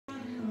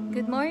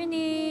Good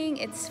morning!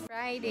 It's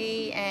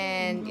Friday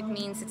and it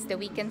means it's the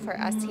weekend for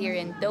us here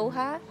in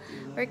Doha.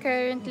 We're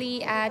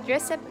currently at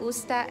Recep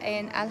Usta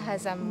in Al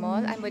Hazam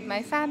Mall. I'm with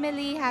my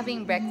family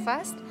having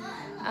breakfast.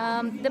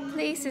 The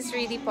place is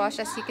really posh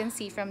as you can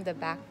see from the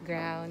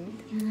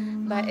background.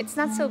 But it's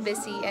not so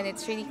busy and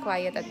it's really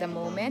quiet at the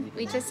moment.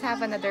 We just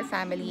have another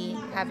family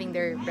having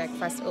their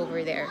breakfast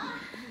over there.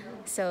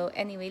 So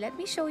anyway, let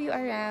me show you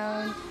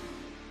around.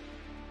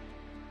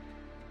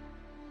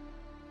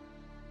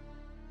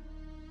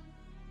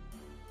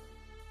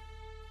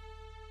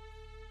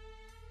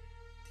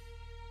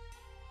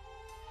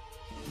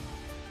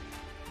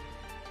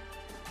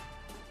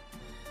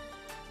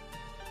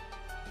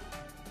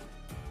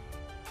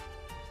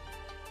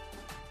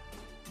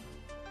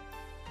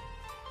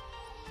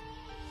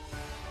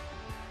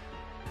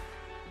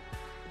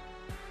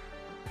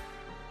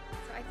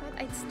 I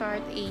thought I'd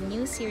start a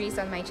new series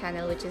on my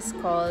channel which is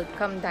called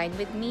Come Dine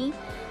With Me,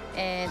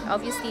 and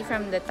obviously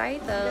from the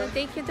title, I'll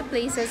take you to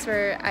places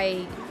where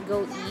I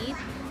go eat.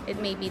 It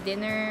may be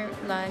dinner,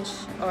 lunch,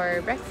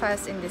 or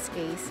breakfast in this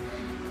case,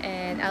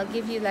 and I'll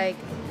give you like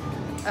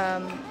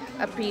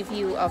a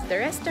preview of the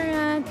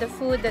restaurant, the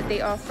food that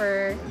they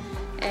offer,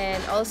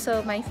 and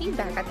also my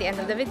feedback at the end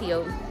of the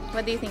video.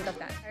 What do you think of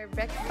that? Our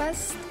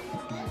breakfast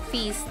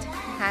feast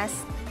has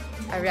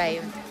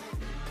arrived.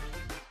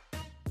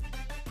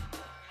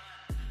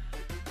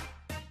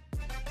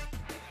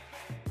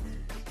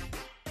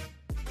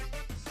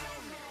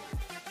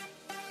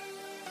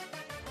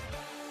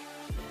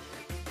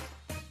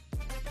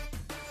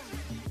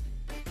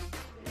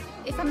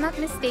 If I'm not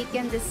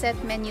mistaken, the set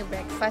menu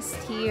breakfast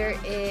here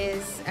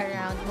is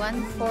around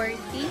 140,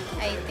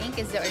 I think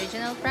is the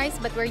original price,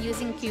 but we're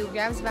using Q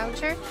Grabs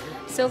voucher.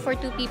 So for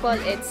two people,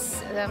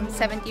 it's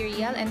 70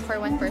 real, and for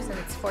one person,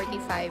 it's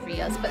 45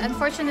 reals. But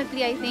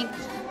unfortunately, I think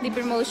the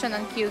promotion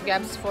on Q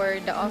Grabs for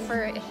the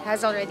offer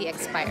has already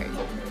expired.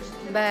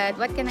 But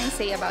what can I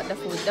say about the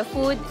food? The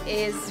food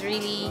is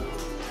really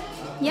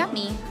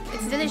yummy.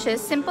 It's delicious.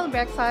 Simple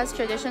breakfast,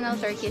 traditional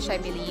Turkish, I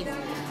believe.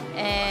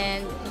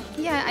 And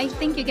yeah, I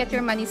think you get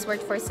your money's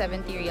worth for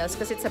 70 reals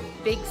because it's a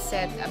big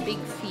set, a big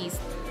feast.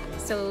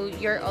 So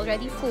you're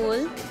already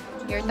full,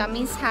 your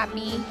tummy's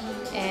happy,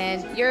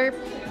 and your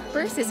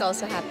purse is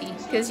also happy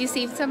because you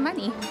saved some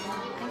money.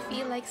 I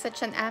feel like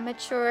such an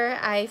amateur.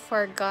 I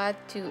forgot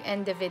to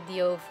end the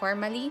video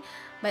formally.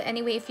 But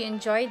anyway, if you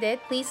enjoyed it,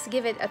 please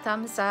give it a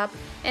thumbs up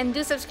and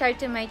do subscribe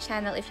to my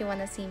channel if you want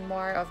to see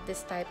more of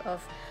this type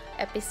of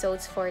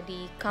episodes for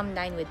the Come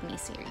Dine With Me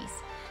series.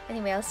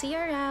 Anyway, I'll see you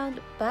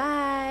around.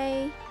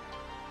 Bye!